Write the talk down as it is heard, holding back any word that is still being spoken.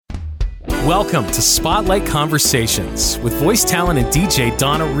Welcome to Spotlight Conversations with voice talent and DJ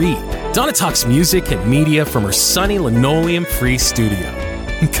Donna Reed. Donna talks music and media from her sunny linoleum-free studio.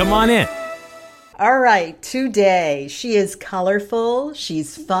 Come on in. All right, today she is colorful,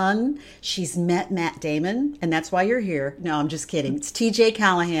 she's fun, she's met Matt Damon, and that's why you're here. No, I'm just kidding. It's TJ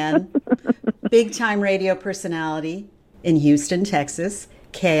Callahan, big-time radio personality in Houston, Texas,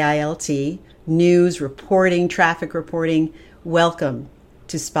 KILT, news, reporting, traffic reporting. Welcome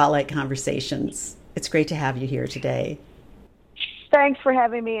to Spotlight Conversations. It's great to have you here today. Thanks for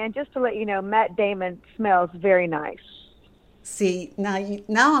having me. And just to let you know, Matt Damon smells very nice. See, now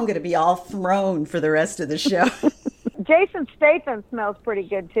I'm going to be all thrown for the rest of the show. Jason Statham smells pretty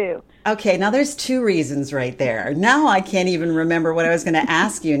good, too. Okay, now there's two reasons right there. Now I can't even remember what I was going to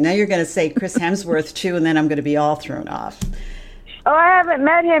ask you. Now you're going to say Chris Hemsworth, too, and then I'm going to be all thrown off. Oh, I haven't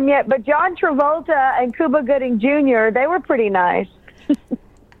met him yet, but John Travolta and Cuba Gooding Jr., they were pretty nice.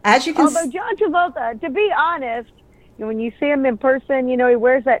 As you can Although John Travolta, to be honest, when you see him in person, you know, he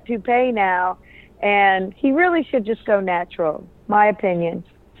wears that toupee now, and he really should just go natural, my opinion.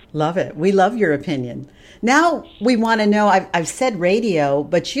 Love it. We love your opinion. Now we want to know, I've said radio,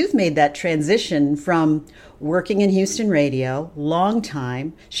 but you've made that transition from working in Houston radio, long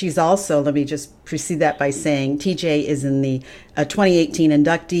time. She's also, let me just precede that by saying, TJ is in the 2018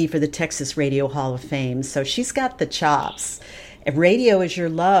 inductee for the Texas Radio Hall of Fame. So she's got the chops. If radio is your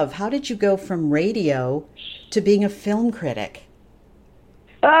love, how did you go from radio to being a film critic?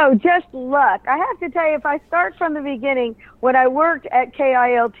 Oh, just luck. I have to tell you, if I start from the beginning, when I worked at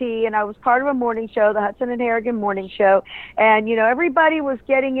KILT and I was part of a morning show, the Hudson and Harrigan morning show, and, you know, everybody was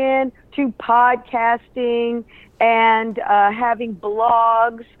getting into podcasting and having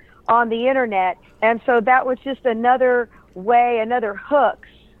blogs on the internet. And so that was just another way, another hook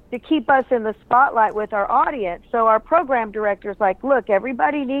to keep us in the spotlight with our audience. So our program director's like, look,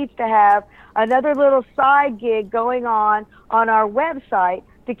 everybody needs to have another little side gig going on our website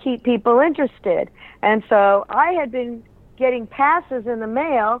to keep people interested. And so I had been getting passes in the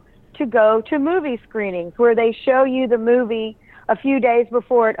mail to go to movie screenings where they show you the movie a few days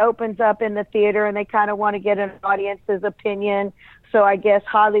before it opens up in the theater, and they kind of want to get an audience's opinion. So I guess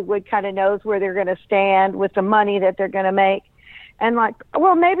Hollywood kind of knows where they're going to stand with the money that they're going to make. And like,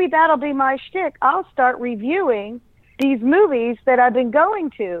 well, maybe that'll be my shtick. I'll start reviewing these movies that I've been going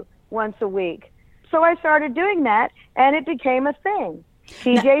to once a week. So I started doing that, and it became a thing.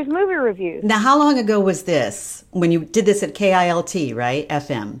 TJ's Movie Reviews. Now, how long ago was this? When you did this at KILT, right?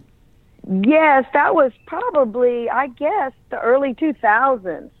 FM. Yes, that was probably, I guess, the early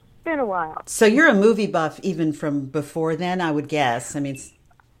 2000s. It's been a while. So you're a movie buff even from before then, I would guess. I mean,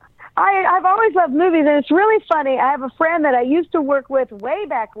 I've always loved movies, and it's really funny. I have a friend that I used to work with way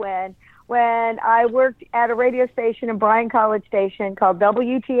back when I worked at a radio station in Bryan College Station called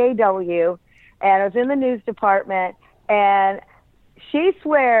WTAW, and I was in the news department, and she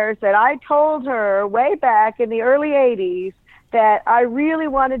swears that I told her way back in the early 80s that I really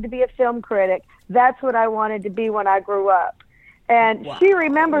wanted to be a film critic. That's what I wanted to be when I grew up. And wow. She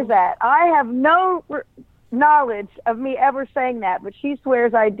remembers that. I have no knowledge of me ever saying that, but she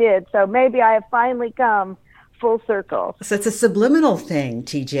swears I did. So maybe I have finally come full circle. So it's a subliminal thing,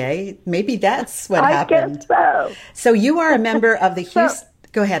 TJ. Maybe that's what happened. I guess so. So you are a member of the Houston...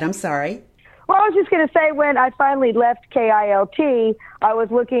 Go ahead, I'm sorry. Well, I was just going to say, when I finally left KILT, I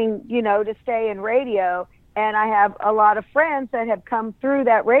was looking, you know, to stay in radio, and I have a lot of friends that have come through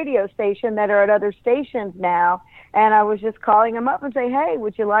that radio station that are at other stations now, and I was just calling them up and say, hey,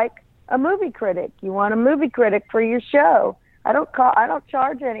 would you like a movie critic? You want a movie critic for your show? I don't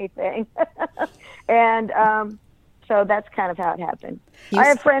charge anything. And so that's kind of how it happened. I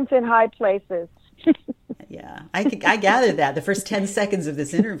have friends in high places. Yeah, I gathered that the first 10 seconds of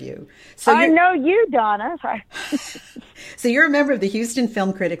this interview. So I know you, Donna. So you're a member of the Houston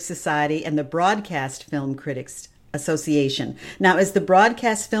Film Critics Society and the Broadcast Film Critics Association. Now, as the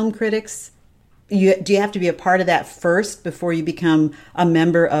Broadcast Film Critics, do you have to be a part of that first before you become a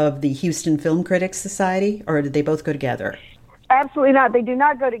member of the Houston Film Critics Society, or did they both go together? Absolutely not. They do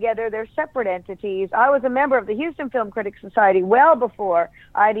not go together. They're separate entities. I was a member of the Houston Film Critics Society well before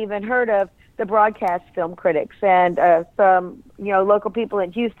I'd even heard of the Broadcast Film Critics, and some, you know, local people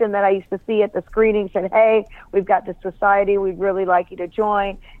in Houston that I used to see at the screening said, hey, we've got this society, we'd really like you to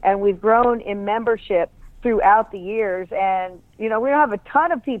join. And we've grown in membership throughout the years. And, you know, we don't have a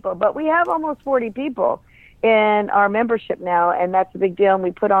ton of people, but we have almost 40 people in our membership now, and that's a big deal. And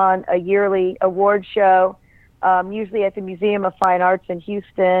we put on a yearly award show, usually at the Museum of Fine Arts in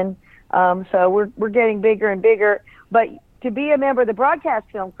Houston. So we're getting bigger and bigger. But to be a member of the Broadcast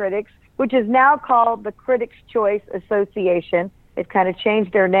Film Critics, which is now called the Critics' Choice Association, It kind of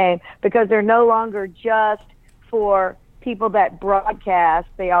changed their name because they're no longer just for people that broadcast.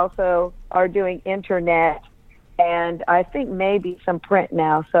 They also are doing internet and I think maybe some print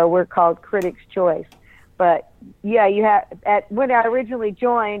now. So we're called Critics' Choice. But yeah, when I originally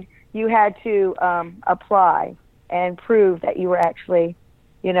joined, you had to apply and prove that you were actually,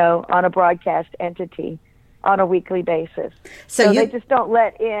 on a broadcast entity on a weekly basis. So they just don't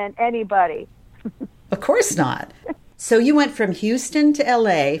let in anybody. Of course not. So you went from Houston to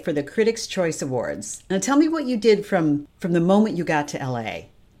LA for the Critics' Choice Awards. Now tell me what you did from the moment you got to LA.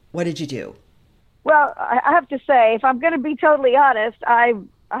 What did you do? Well, I have to say, if I'm going to be totally honest, I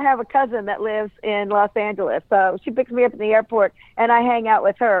have a cousin that lives in Los Angeles. So she picks me up in the airport and I hang out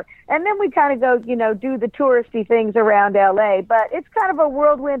with her. And then we kind of go, do the touristy things around LA. But it's kind of a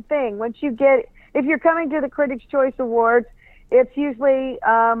whirlwind thing. If you're coming to the Critics' Choice Awards, it's usually,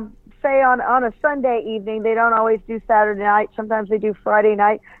 say on a Sunday evening. They don't always do Saturday night. Sometimes they do Friday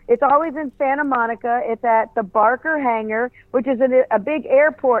night. It's always in Santa Monica. It's at the Barker Hangar, which is a big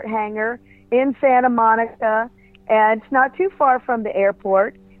airport hangar in Santa Monica. And it's not too far from the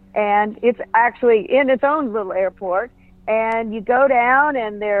airport. And it's actually in its own little airport. And you go down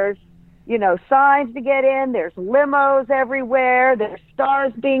and there's, signs to get in. There's limos everywhere. There's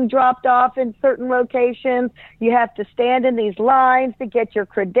stars being dropped off in certain locations. You have to stand in these lines to get your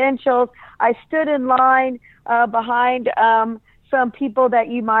credentials. I stood in line behind some people that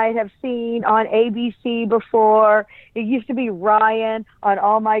you might have seen on ABC before. It used to be Ryan on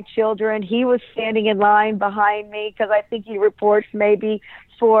All My Children. He was standing in line behind me because I think he reports maybe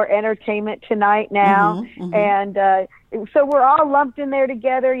for Entertainment Tonight now. Mm-hmm. And so we're all lumped in there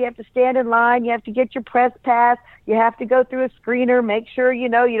together. You have to stand in line. You have to get your press pass. You have to go through a screener, make sure you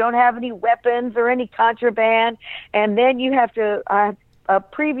don't have any weapons or any contraband. And then you have to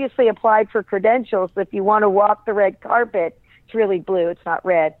previously applied for credentials. If you want to walk the red carpet, it's really blue, it's not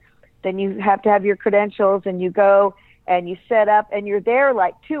red. Then you have to have your credentials and you go and you set up and you're there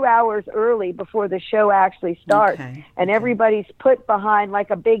like 2 hours early before the show actually starts. Okay. And everybody's put behind like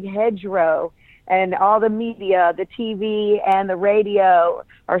a big hedgerow and all the media, the TV and the radio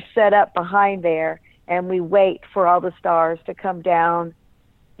are set up behind there. And we wait for all the stars to come down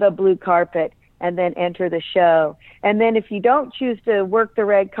the blue carpet and then enter the show. And then if you don't choose to work the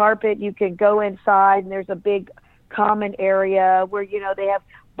red carpet, you can go inside and there's a big common area where, they have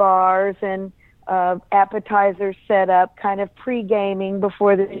bars and appetizers set up, kind of pre-gaming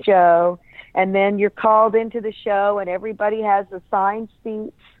before the show. And then you're called into the show and everybody has assigned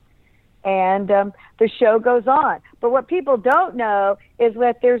seats and the show goes on. But what people don't know is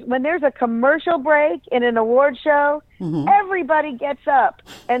that when there's a commercial break in an award show, mm-hmm. everybody gets up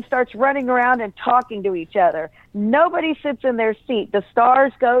and starts running around and talking to each other. Nobody sits in their seat. The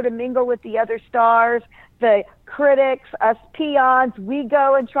stars go to mingle with the other stars. The critics, us peons, we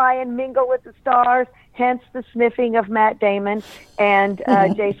go and try and mingle with the stars, hence the sniffing of Matt Damon and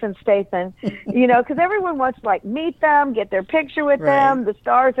Jason Statham, because everyone wants to meet them, get their picture with them. The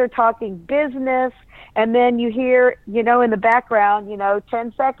stars are talking business. And then you hear, in the background,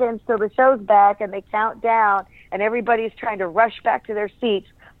 10 seconds till the show's back and they count down and everybody's trying to rush back to their seats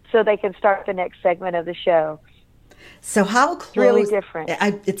so they can start the next segment of the show. So how close? It's really different.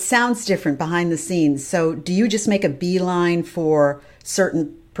 It sounds different behind the scenes. So do you just make a beeline for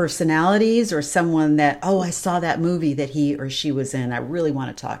certain personalities or someone that, I saw that movie that he or she was in, I really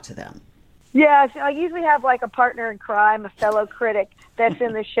want to talk to them? Yeah, so I usually have a partner in crime, a fellow critic that's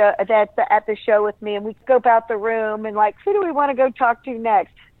in the show, that's at the show with me, and we scope out the room and who do we want to go talk to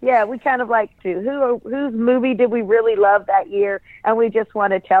next? Yeah, we kind of whose movie did we really love that year, and we just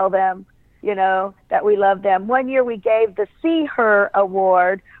want to tell them, that we love them. One year we gave the See Her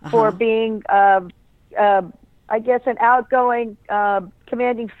Award for being, I guess, an outgoing,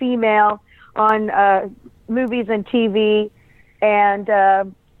 commanding female on movies and TV. And,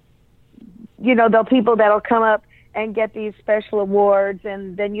 the people that'll come up and get these special awards,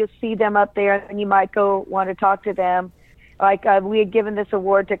 and then you'll see them up there, and you might go want to talk to them. We had given this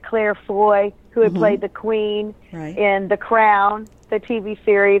award to Claire Foy, who had played the Queen in The Crown, the TV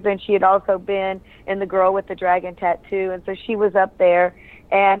series, and she had also been in The Girl with the Dragon Tattoo, and so she was up there.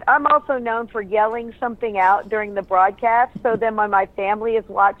 And I'm also known for yelling something out during the broadcast, so then when my family is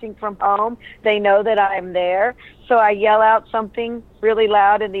watching from home, they know that I'm there. So I yell out something really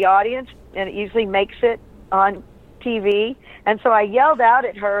loud in the audience, and it usually makes it on TV. And so I yelled out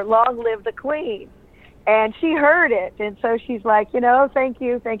at her, "Long live the Queen." And she heard it, and so she's like, thank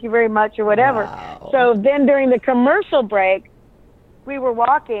you very much, or whatever. Wow. So then during the commercial break, we were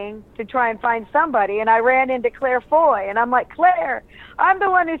walking to try and find somebody, and I ran into Claire Foy, and I'm like, Claire, I'm the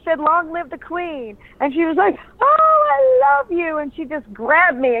one who said, long live the Queen. And she was like, oh, I love you. And she just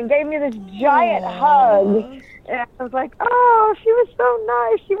grabbed me and gave me this giant hug. And I was like, oh, she was so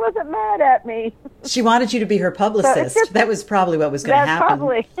nice. She wasn't mad at me. She wanted you to be her publicist. That was probably what was going to happen.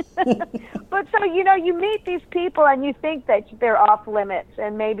 Probably. But so, you meet these people and you think that they're off limits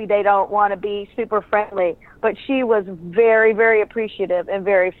and maybe they don't want to be super friendly. But she was very, very appreciative and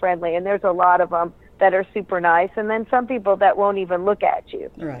very friendly. And there's a lot of them that are super nice, and then some people that won't even look at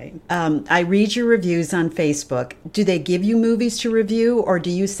you. Right. I read your reviews on Facebook. Do they give you movies to review, or do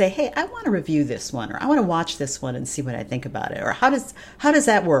you say, hey, I want to review this one, or I want to watch this one and see what I think about it? Or how does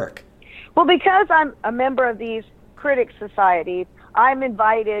that work? Well, because I'm a member of these critics societies, I'm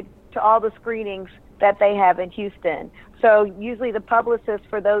invited to all the screenings that they have in Houston. So usually the publicists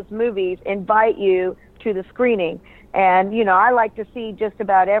for those movies invite you to the screening. And, I like to see just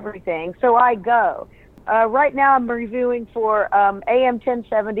about everything, so I go. Right now I'm reviewing for AM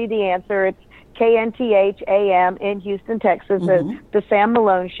 1070, The Answer. It's KNTH AM in Houston, Texas, the Sam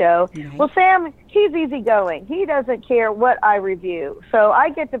Malone Show. Right. Well, Sam, he's easygoing. He doesn't care what I review, so I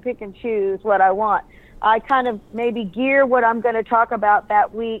get to pick and choose what I want. I kind of maybe gear what I'm going to talk about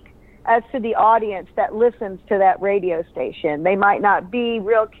that week as to the audience that listens to that radio station. They might not be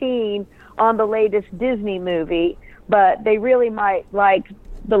real keen on the latest Disney movie, but they really might like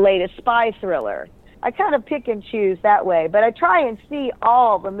the latest spy thriller. I kind of pick and choose that way, but I try and see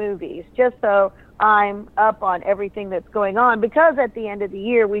all the movies just so I'm up on everything that's going on, because at the end of the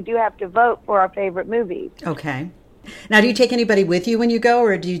year, we do have to vote for our favorite movies. Okay. Now, do you take anybody with you when you go,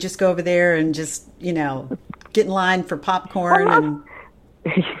 or do you just go over there and just, get in line for popcorn?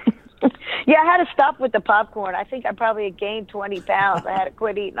 Yeah, I had to stop with the popcorn. I think I probably gained 20 pounds. I had to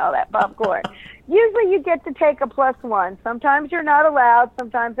quit eating all that popcorn. Usually you get to take a +1. Sometimes you're not allowed.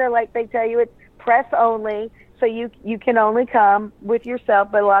 Sometimes they tell you it's press only, so you can only come with yourself,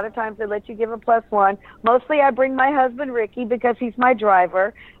 but a lot of times they let you give a +1. Mostly I bring my husband, Ricky, because he's my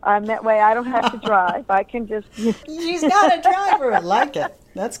driver. That way I don't have to drive. I can just... She's not a driver. I like it.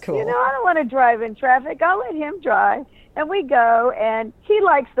 That's cool. I don't want to drive in traffic. I'll let him drive. And we go, and he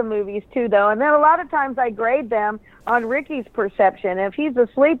likes the movies too, though. And then a lot of times I grade them on Ricky's perception. If he's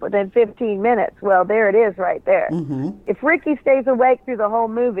asleep within 15 minutes, well, there it is right there. Mm-hmm. If Ricky stays awake through the whole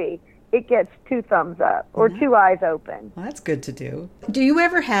movie, it gets 2 thumbs up or 2 eyes open. Well, that's good to do. Do you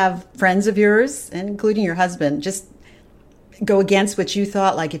ever have friends of yours, and including your husband, just go against what you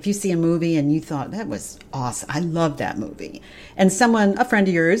thought? Like if you see a movie and you thought, that was awesome, I love that movie, and a friend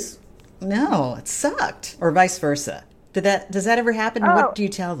of yours, no, it sucked, or vice versa. Does that ever happen? Oh. What do you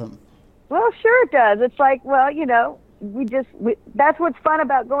tell them? Well, sure it does. It's like, well, that's what's fun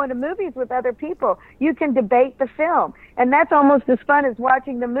about going to movies with other people. You can debate the film, and that's almost as fun as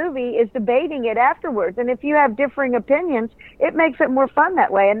watching the movie is debating it afterwards. And if you have differing opinions, it makes it more fun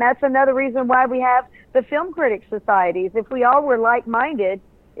that way. And that's another reason why we have the film critics societies. If we all were like-minded,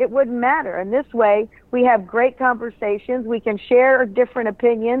 it wouldn't matter. And this way, we have great conversations. We can share different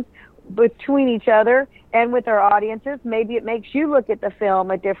opinions between each other and with our audiences. Maybe it makes you look at the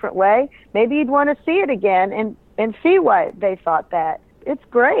film a different way. Maybe you'd want to see it again and see why they thought that. It's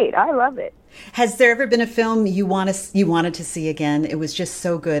great. I love it. Has there ever been a film you wanted to see again? It was just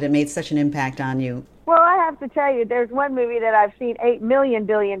so good. It made such an impact on you. Well, I have to tell you, there's one movie that I've seen 8 million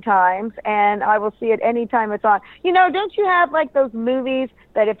billion times, and I will see it anytime it's on. Don't you have like those movies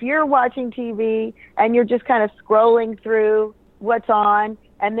that if you're watching TV and you're just kind of scrolling through what's on,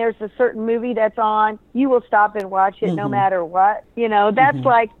 and there's a certain movie that's on, you will stop and watch it no matter what? That's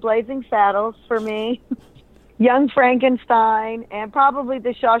like Blazing Saddles for me, Young Frankenstein, and probably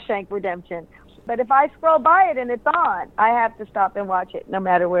The Shawshank Redemption. But if I scroll by it and it's on, I have to stop and watch it no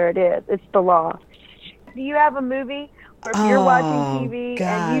matter where it is. It's the law. Do you have a movie where if you're watching TV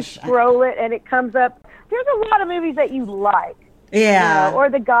and you scroll it and it comes up? There's a lot of movies that you like. Yeah. Or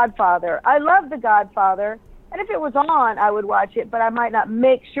The Godfather. I love The Godfather. And if it was on, I would watch it, but I might not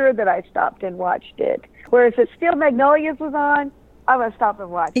make sure that I stopped and watched it. Whereas if Steel Magnolias was on, I would stop and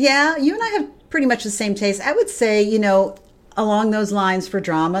watch it. Yeah, you and I have pretty much the same taste. I would say, along those lines for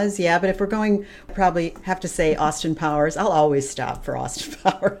dramas, yeah, but if we're going, probably have to say Austin Powers. I'll always stop for Austin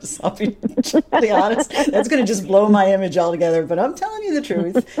Powers. I'll be totally honest. That's going to just blow my image altogether, but I'm telling you the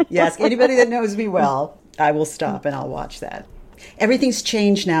truth. You ask anybody that knows me well, I will stop and I'll watch that. Everything's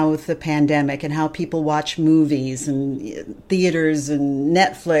changed now with the pandemic and how people watch movies and theaters and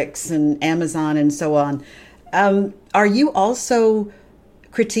Netflix and Amazon and so on. Are you also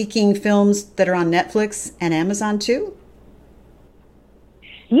critiquing films that are on Netflix and Amazon too?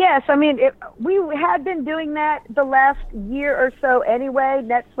 Yes, I mean, we had been doing that the last year or so anyway.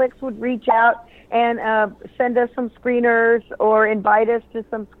 Netflix would reach out and send us some screeners or invite us to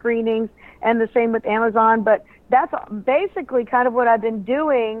some screenings, and the same with Amazon. But that's basically kind of what I've been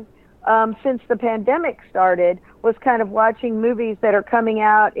doing since the pandemic started, was kind of watching movies that are coming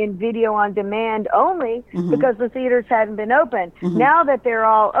out in video on demand only because the theaters hadn't been open. Now that they're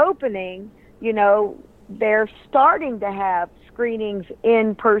all opening, you know, they're starting to have screenings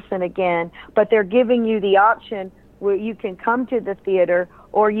in person again, but they're giving you the option where you can come to the theater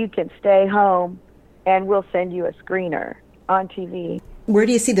or you can stay home and we'll send you a screener on TV. Where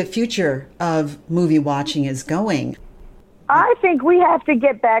do you see the future of movie watching is going? I think we have to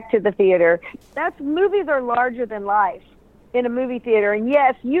get back to the theater. Movies are larger than life in a movie theater. And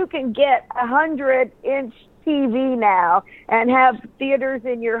yes, you can get 100-inch TV now and have theaters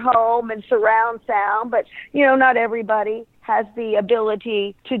in your home and surround sound, but you know, not everybody has the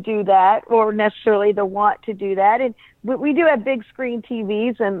ability to do that or necessarily the want to do that. And we do have big screen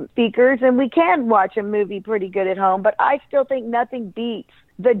TVs and speakers, and we can watch a movie pretty good at home, but I still think nothing beats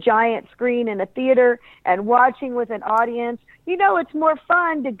the giant screen in a theater and watching with an audience. You know, it's more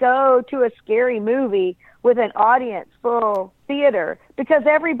fun to go to a scary movie with an audience full theater because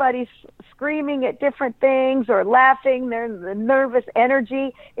everybody's screaming at different things or laughing. There's the nervous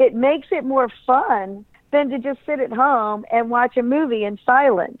energy. It makes it more fun than to just sit at home and watch a movie in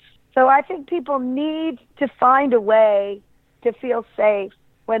silence. So I think people need to find a way to feel safe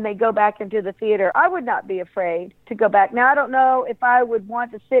when they go back into the theater. I would not be afraid to go back. Now, I don't know if I would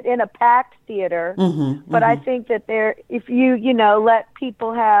want to sit in a packed theater, but I think that if you let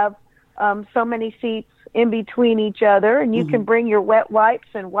people have so many seats in between each other, and you can bring your wet wipes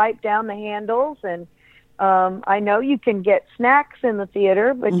and wipe down the handles, and I know you can get snacks in the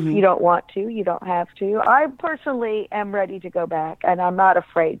theater, but if you don't want to, you don't have to. I personally am ready to go back, and I'm not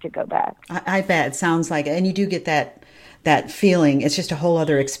afraid to go back. I bet. It sounds like it. And you do get that feeling. It's just a whole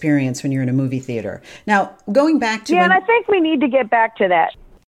other experience when you're in a movie theater. Now, going back to... Yeah, and I think we need to get back to that.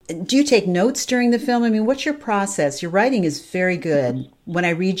 Do you take notes during the film? I mean, what's your process? Your writing is very good. When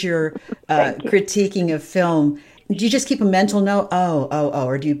I read your critiquing of film, do you just keep a mental note? Oh,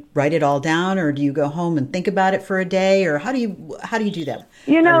 or do you write it all down, or do you go home and think about it for a day, or how do you do that?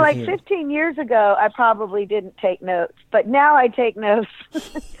 You know, like 15 years ago, I probably didn't take notes, but now I take notes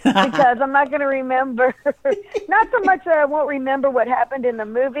because I'm not going to remember. Not so much that I won't remember what happened in the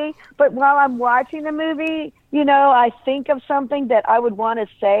movie, but while I'm watching the movie, you know, I think of something that I would want to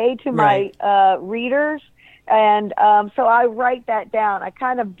say to my readers. And so I write that down. I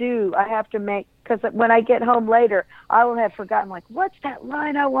kind of do. I have to because when I get home later, I will have forgotten, like, what's that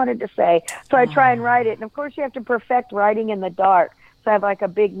line I wanted to say? So I try and write it. And, of course, you have to perfect writing in the dark. So I have, like, a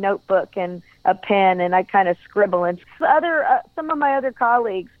big notebook and a pen, and I kind of scribble. And some of my other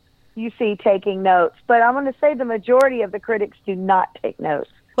colleagues you see taking notes. But I'm going to say the majority of the critics do not take notes.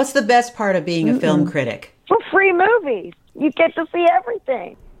 What's the best part of being a film critic? Well, free movies. You get to see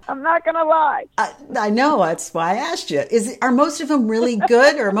everything. I'm not going to lie. I know. That's why I asked you. Are most of them really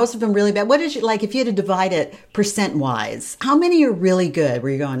good or are most of them really bad? What is it like if you had to divide it percent-wise? How many are really good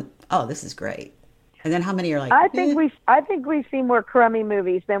where you're going, oh, this is great? And then how many are like, I think we see more crummy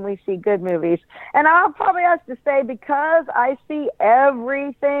movies than we see good movies. And I'll probably have to say, because I see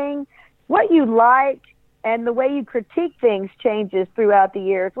everything, what you like and the way you critique things changes throughout the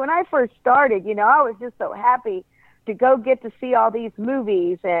years. When I first started, you know, I was just so happy to go get to see all these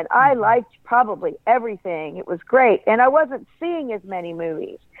movies, and I liked probably everything. It was great, and I wasn't seeing as many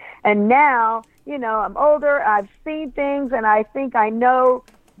movies. And now, you know, I'm older, I've seen things, and I think I know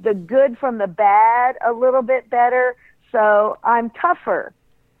the good from the bad a little bit better, so I'm tougher.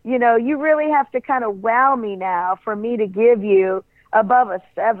 You know, you really have to kind of wow me now for me to give you above a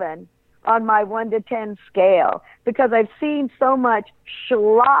 7 on my 1 to 10 scale, because I've seen so much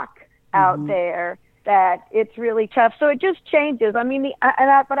schlock out there that it's really tough. So it just changes. I mean,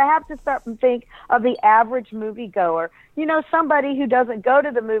 but I have to start and think of the average moviegoer. You know, somebody who doesn't go to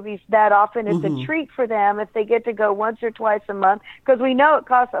the movies that often, it's a treat for them if they get to go once or twice a month, because we know it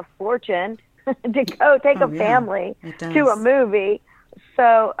costs a fortune to go take a family to a movie.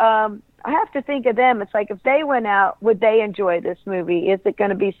 So I have to think of them. It's like, if they went out, would they enjoy this movie? Is it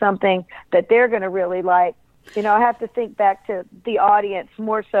going to be something that they're going to really like? You know, I have to think back to the audience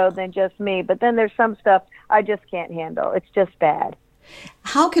more so than just me. But then there's some stuff I just can't handle. It's just bad.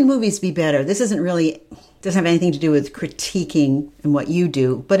 How can movies be better? This doesn't have anything to do with critiquing and what you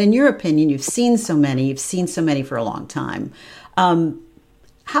do. But in your opinion, you've seen so many for a long time.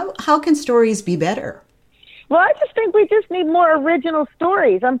 How can stories be better? Well, I just think we just need more original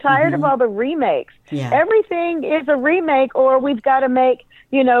stories. I'm tired of all the remakes. Yeah. Everything is a remake, or we've got to make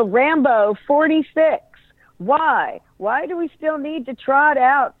Rambo 46. Why? Why do we still need to trot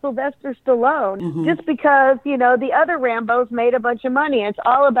out Sylvester Stallone just because, the other Rambos made a bunch of money? It's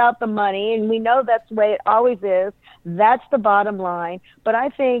all about the money, and we know that's the way it always is. That's the bottom line. But I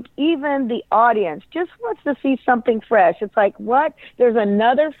think even the audience just wants to see something fresh. It's like, what? There's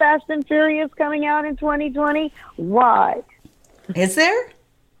another Fast and Furious coming out in 2020? Why? Is there?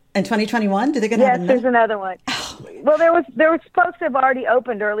 In 2021? Do they gonna have another? Yes, there's another one. Well, there was supposed to have already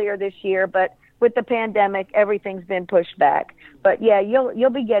opened earlier this year, but with the pandemic, everything's been pushed back. But yeah,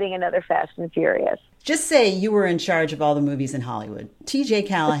 you'll be getting another Fast and Furious. Just say you were in charge of all the movies in Hollywood. TJ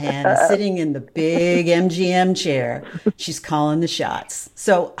Callahan is sitting in the big MGM chair. She's calling the shots.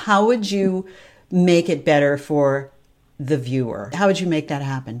 So how would you make it better for the viewer? How would you make that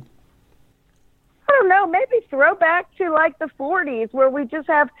happen? I don't know, maybe throw back to like the 40s where we just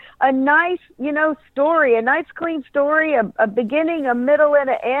have a nice, story, a nice clean story, a beginning, a middle, and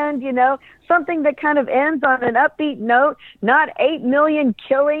an end, something that kind of ends on an upbeat note, not 8 million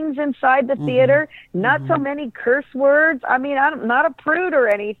killings inside the theater, not so many curse words. I mean, I'm not a prude or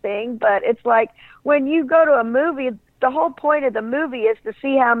anything, but it's like when you go to a movie, the whole point of the movie is to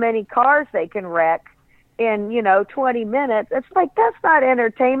see how many cars they can wreck in 20 minutes. It's like, that's not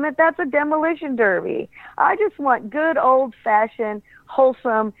entertainment, that's a demolition derby. I just want good old-fashioned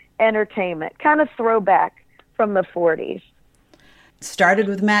wholesome entertainment, kind of throwback from the 40s. Started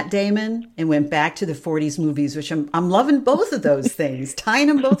with Matt Damon and went back to the 40s movies, which I'm loving both of those things, tying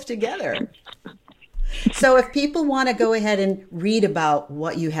them both together. So if people want to go ahead and read about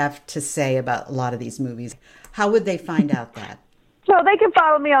what you have to say about a lot of these movies, how would they find out that? So they can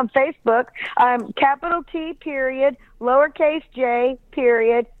follow me on Facebook. I'm capital T period, lowercase j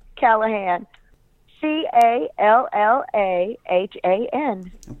period, Callahan. CALLAHAN.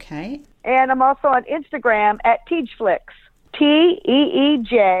 Okay. And I'm also on Instagram at Teejflix.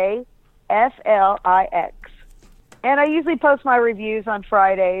 TEEJFLIX. And I usually post my reviews on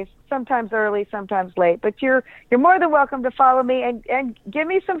Fridays, sometimes early, sometimes late. But you're more than welcome to follow me and give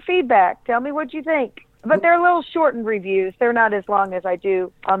me some feedback. Tell me what you think. But they're a little shortened reviews. They're not as long as I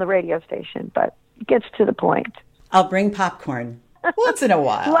do on the radio station, but it gets to the point. I'll bring popcorn once in a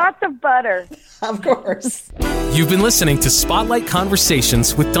while. Lots of butter. Of course. You've been listening to Spotlight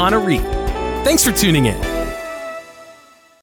Conversations with Donna Reed. Thanks for tuning in.